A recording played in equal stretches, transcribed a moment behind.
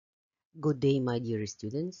Good day, my dear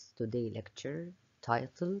students. Today lecture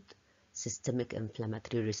titled Systemic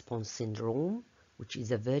Inflammatory Response Syndrome, which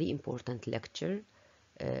is a very important lecture.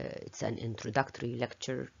 It's an introductory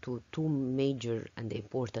lecture to two major and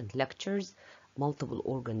important lectures, Multiple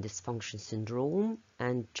Organ Dysfunction Syndrome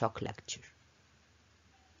and Shock lecture.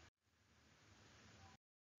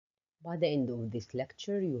 By the end of this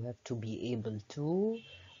lecture, you have to be able to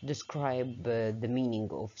describe the meaning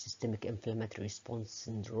of systemic inflammatory response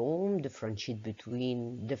syndrome, differentiate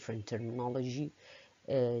between different terminology,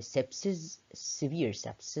 sepsis, severe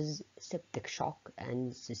sepsis, septic shock,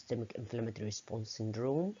 and systemic inflammatory response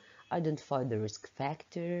syndrome, identify the risk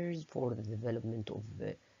factors for the development of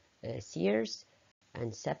SIRS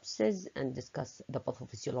and sepsis, and discuss the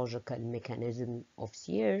pathophysiological mechanism of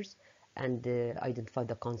SIRS, and identify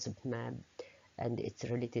the concept map and its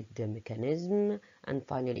related mechanism, and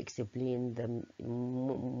finally explain the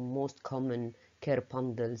most common care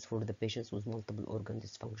bundles for the patients with multiple organ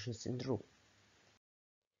dysfunction syndrome.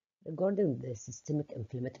 Regarding the systemic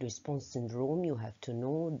inflammatory response syndrome, you have to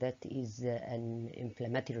know that is an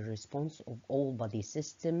inflammatory response of all body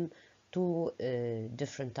system to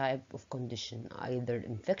different type of condition, either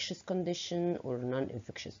infectious condition or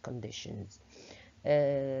non-infectious conditions.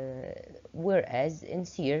 Whereas in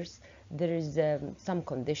SIRS, there is some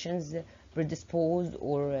conditions predispose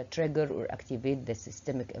or trigger or activate the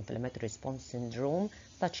systemic inflammatory response syndrome,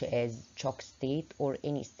 such as shock state or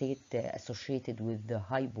any state associated with the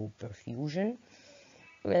hypoperfusion.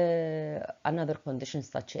 Another condition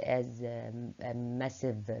such as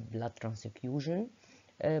massive blood transfusion,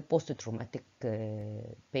 post-traumatic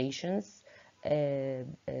patients,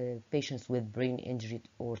 patients with brain injury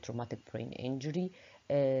or traumatic brain injury,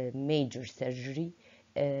 major surgery,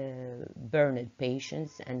 burned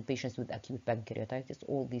patients, and patients with acute pancreatitis.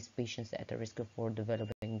 All these patients at a risk for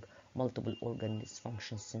developing multiple organ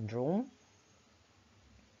dysfunction syndrome.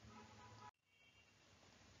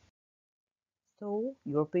 So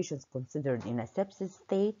your patients considered in a sepsis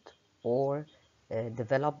state or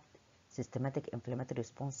developed systematic inflammatory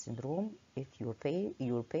response syndrome if your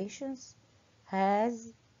patients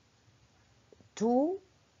has two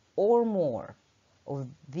or more of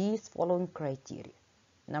these following criteria.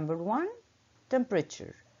 Number one,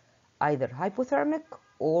 temperature, either hypothermic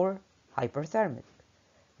or hyperthermic.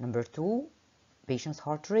 Number two, patient's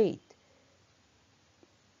heart rate.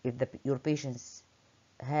 If your patient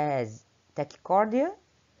has tachycardia,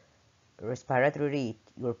 respiratory rate,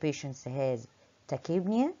 your patient has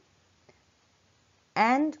tachypnea,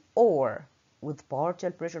 and or with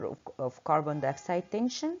partial pressure of carbon dioxide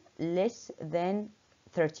tension less than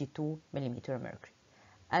 32 millimeter mercury.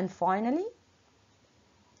 And finally,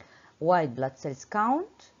 white blood cells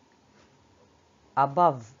count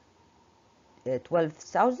above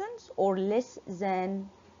 12,000 or less than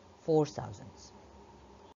 4,000.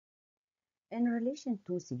 In relation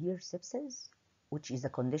to severe sepsis, which is a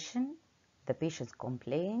condition the patient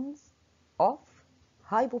complains of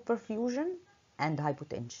hypoperfusion and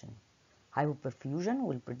hypotension. Hypoperfusion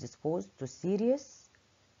will predispose to serious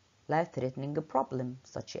life-threatening problems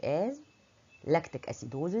such as lactic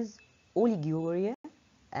acidosis, oliguria,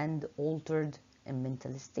 and altered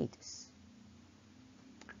mental status.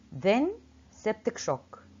 Then septic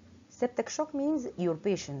shock. Septic shock means your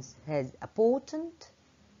patient has a potent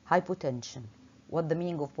hypotension. What the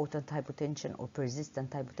meaning of potent hypotension or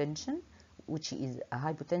persistent hypotension? Which is a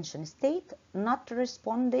hypotension state not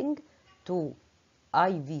responding to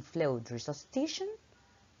IV fluid resuscitation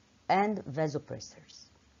and vasopressors.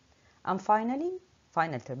 And finally,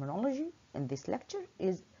 final terminology in this lecture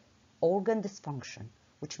is organ dysfunction,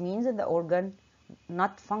 which means that the organ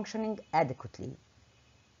not functioning adequately.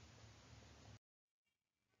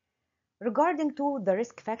 Regarding to the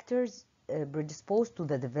risk factors predisposed to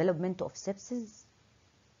the development of sepsis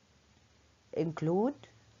include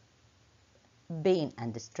pain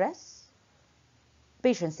and distress,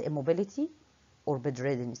 patient's immobility or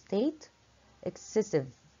bedridden state, excessive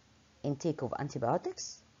intake of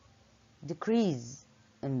antibiotics, decrease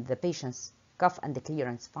in the patient's cough and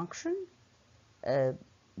clearance function,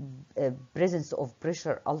 presence of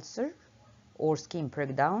pressure ulcer or skin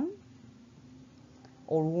breakdown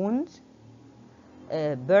or wound,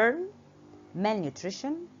 burn,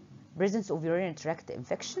 malnutrition, presence of urinary tract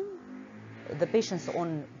infection, the patients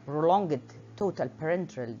on prolonged total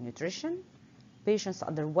parenteral nutrition, patients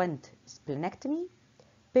underwent splenectomy,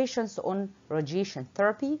 patients on radiation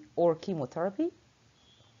therapy or chemotherapy,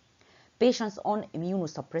 patients on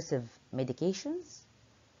immunosuppressive medications,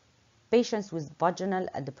 patients with vaginal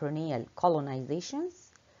and perineal colonizations,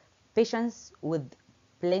 patients with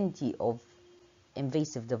plenty of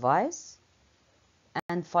invasive device,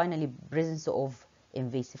 and finally presence of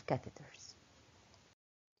invasive catheters.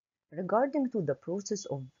 Regarding to the process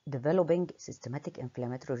of developing systematic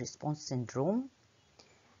inflammatory response syndrome,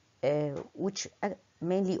 which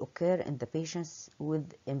mainly occur in the patients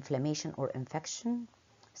with inflammation or infection,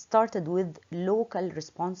 started with local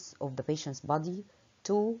response of the patient's body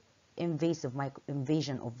to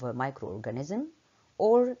invasion of a microorganism,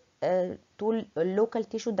 or to local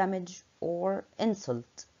tissue damage or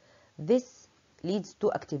insult. This leads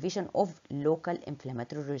to activation of local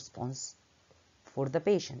inflammatory response for the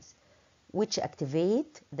patients, which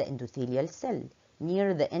activate the endothelial cell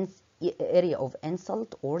near the area of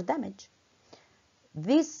insult or damage.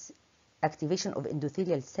 This activation of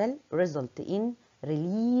endothelial cell result in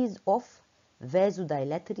release of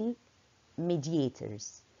vasodilatory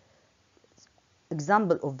mediators.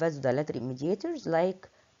 Example of vasodilatory mediators like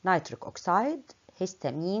nitric oxide,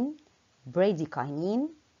 histamine, bradykinin.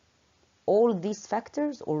 All these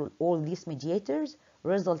factors or all these mediators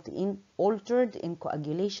result in altered in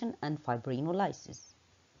coagulation and fibrinolysis.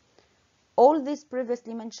 All these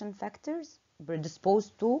previously mentioned factors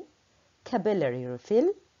predispose to capillary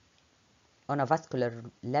refill on a vascular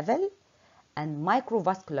level and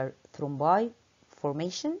microvascular thrombi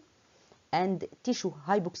formation and tissue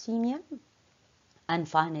hypoxemia, and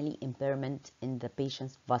finally impairment in the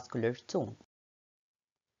patient's vascular tone.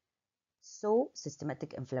 So,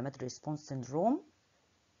 systematic inflammatory response syndrome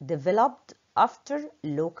developed after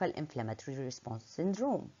local inflammatory response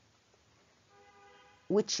syndrome,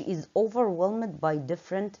 which is overwhelmed by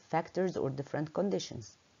different factors or different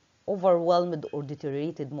conditions, overwhelmed or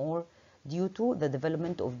deteriorated more due to the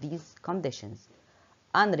development of these conditions: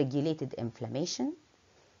 unregulated inflammation,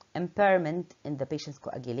 impairment in the patient's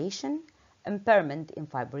coagulation, impairment in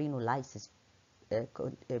fibrinolysis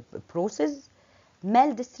process,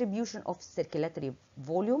 maldistribution of circulatory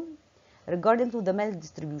volume. Regarding to the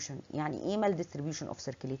maldistribution, يعني ايه maldistribution of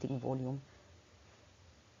circulating volume?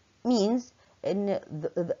 Means in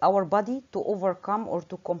our body to overcome or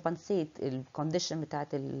to compensate الكونديشن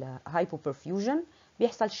بتاعت hypoperfusion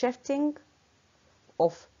بيحصل shifting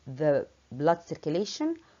of the blood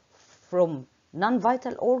circulation from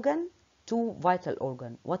non-vital organ to vital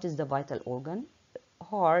organ. What is the vital organ?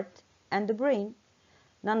 Heart and the brain.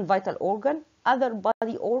 Non-vital organ, other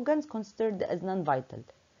body organs considered as non-vital,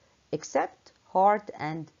 except heart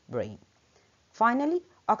and brain. Finally,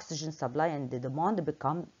 oxygen supply and the demand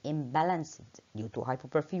become imbalanced due to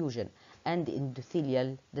hypoperfusion, and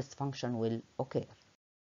endothelial dysfunction will occur.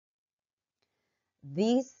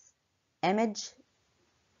 This image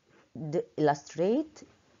illustrates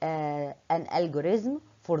an algorithm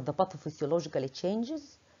for the pathophysiological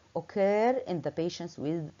changes occur in the patients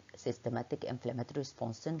with systematic inflammatory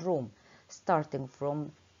response syndrome, starting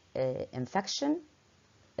from infection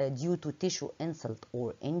due to tissue insult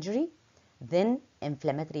or injury. Then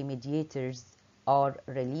inflammatory mediators are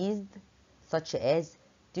released, such as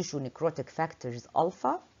tissue necrotic factors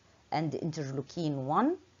alpha and interleukin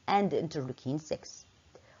 1 and interleukin 6.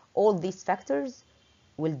 All these factors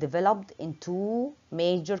will develop in two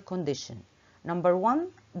major conditions. Number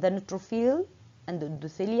one, the neutrophil and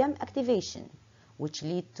endothelium activation, which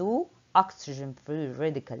lead to oxygen-free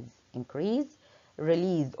radicals increase,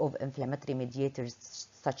 release of inflammatory mediators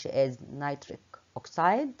such as nitric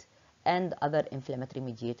oxide and other inflammatory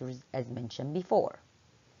mediators as mentioned before.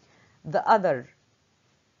 The other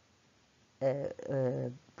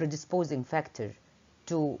predisposing factor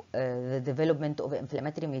to the development of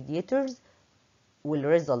inflammatory mediators will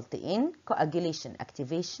result in coagulation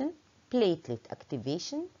activation, platelet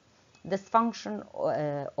activation, dysfunction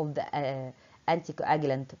of the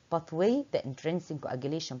anticoagulant pathway, the intrinsic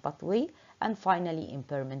coagulation pathway, and finally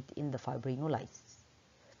impairment in the fibrinolysis.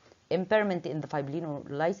 Impairment in the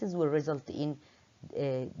fibrinolysis will result in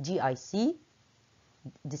GIC,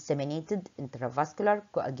 disseminated intravascular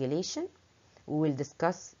coagulation. We will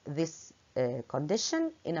discuss this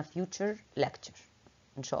condition in a future lecture,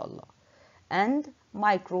 inshallah. And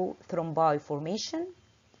microthrombi formation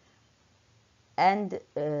and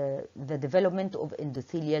the development of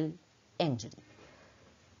endothelial injury.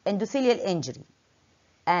 Endothelial injury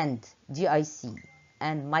and GIC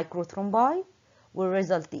and microthrombi will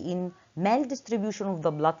result in maldistribution of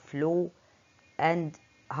the blood flow and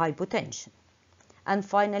hypotension. And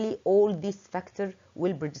finally, all these factors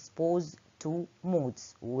will predispose to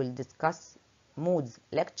moods. We will discuss moods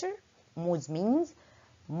lecture. Moods means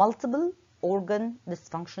multiple organ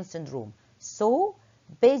dysfunction syndrome. So,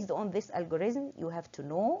 based on this algorithm, you have to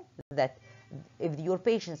know that if your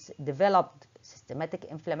patients developed systematic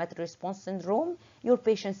inflammatory response syndrome, your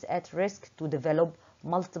patients at risk to develop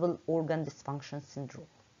multiple organ dysfunction syndrome.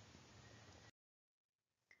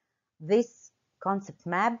 This concept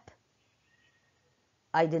map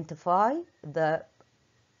identify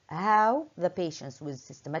how the patients with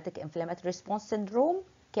systematic inflammatory response syndrome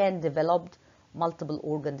can develop multiple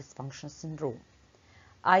organ dysfunction syndrome,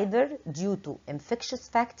 either due to infectious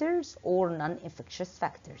factors or non-infectious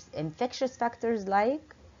factors. Infectious factors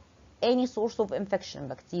like any source of infection,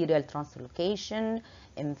 bacterial translocation,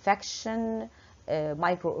 infection,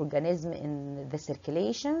 microorganism in the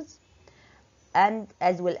circulations, and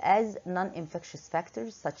as well as non-infectious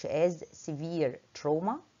factors such as severe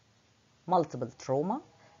trauma, multiple trauma,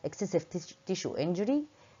 excessive tissue injury,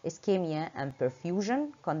 ischemia and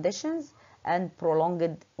perfusion conditions, and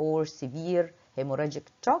prolonged or severe hemorrhagic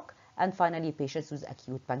shock, and finally patients with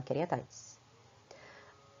acute pancreatitis.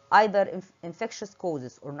 Either infectious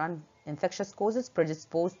causes or non-infectious causes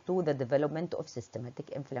predispose to the development of systematic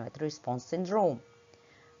inflammatory response syndrome.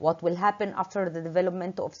 What will happen after the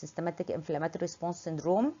development of systematic inflammatory response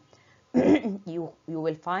syndrome? you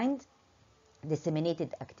will find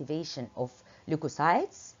disseminated activation of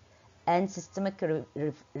leukocytes and systemic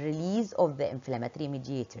release of the inflammatory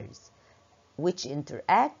mediators, which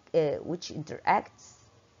interacts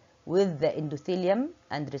with the endothelium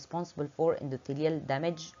and responsible for endothelial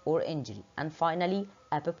damage or injury, and finally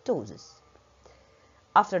apoptosis.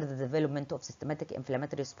 After the development of systematic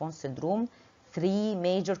inflammatory response syndrome, three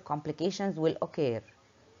major complications will occur.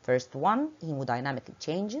 First one, hemodynamic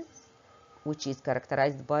changes, which is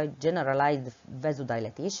characterized by generalized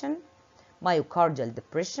vasodilatation, myocardial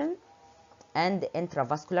depression, and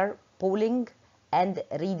intravascular pooling and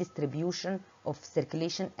redistribution of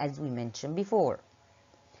circulation, as we mentioned before.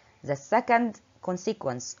 The second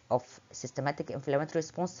consequence of systematic inflammatory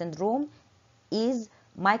response syndrome is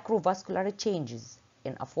microvascular changes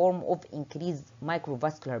in a form of increased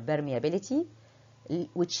microvascular permeability,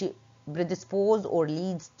 which predispose or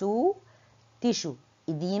leads to tissue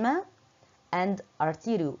edema and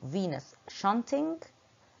arteriovenous shunting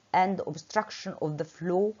and obstruction of the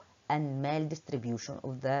flow and maldistribution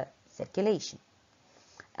of the circulation.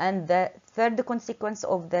 And the third consequence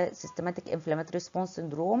of the systematic inflammatory response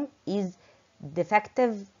syndrome is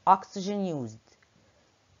defective oxygen used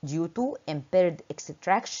due to impaired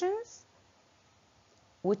extractions,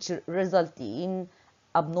 which result in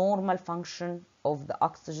abnormal function of the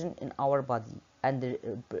oxygen in our body and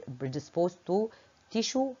predisposed to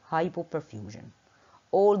tissue hypoperfusion.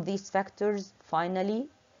 All these factors finally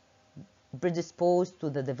predispose to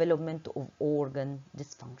the development of organ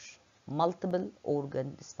dysfunction, multiple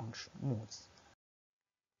organ dysfunction modes.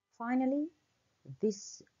 Finally,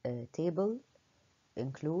 this table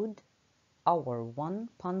include our one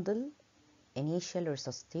bundle initial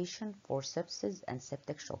resuscitation for sepsis and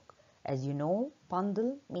septic shock. As you know,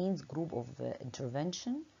 bundle means group of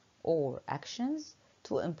intervention or actions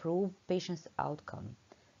to improve patient's outcome.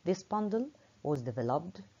 This bundle was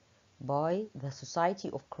developed by the Society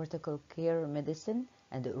of Critical Care Medicine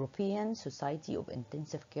and the European Society of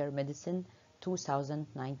Intensive Care Medicine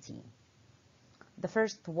 2019. The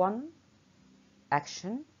first one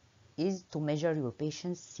action is to measure your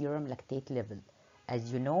patient's serum lactate level.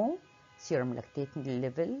 As you know, serum lactate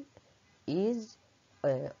level is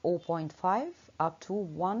 0.5 up to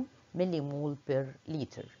 1 millimole per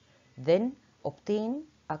liter. Then obtain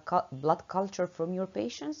a blood culture from your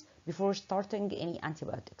patients before starting any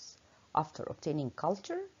antibiotics. After obtaining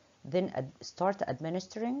culture, then start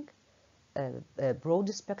administering broad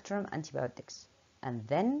spectrum antibiotics, and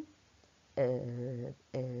then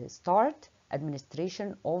start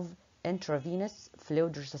administration of intravenous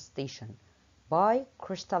fluid resuscitation by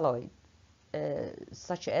crystalloid,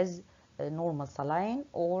 such as normal saline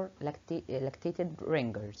or lactated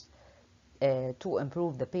ringers, to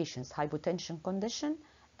improve the patient's hypotension condition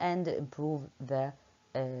and improve the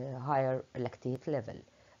higher lactate level.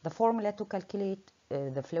 The formula to calculate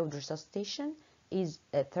the fluid resuscitation is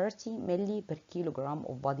 30 milli per kilogram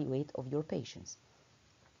of body weight of your patients.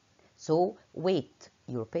 So weight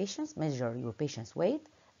your patients, measure your patient's weight,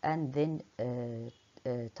 and then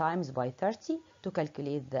times by 30 to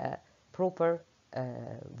calculate the proper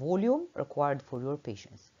volume required for your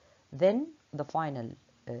patients. Then the final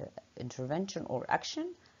intervention or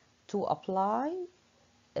action to apply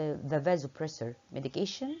the vasopressor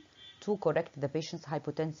medication to correct the patient's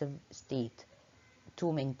hypotensive state,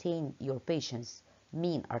 to maintain your patient's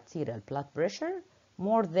mean arterial blood pressure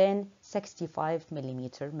more than 65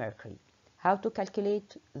 millimeter mercury. How to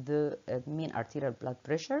calculate the mean arterial blood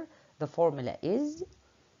pressure? The formula is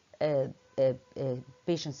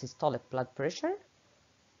patient's systolic blood pressure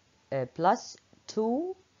plus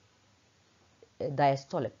 2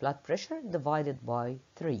 diastolic blood pressure divided by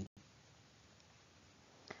 3.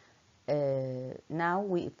 now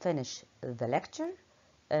we finish the lecture,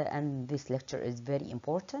 and this lecture is very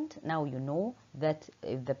important. Now you know that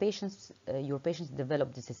if the patients, your patients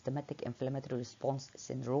develop the systematic inflammatory response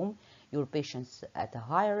syndrome, your patients at a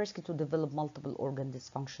higher risk to develop multiple organ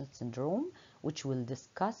dysfunction syndrome, which we'll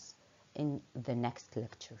discuss in the next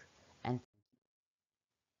lecture. And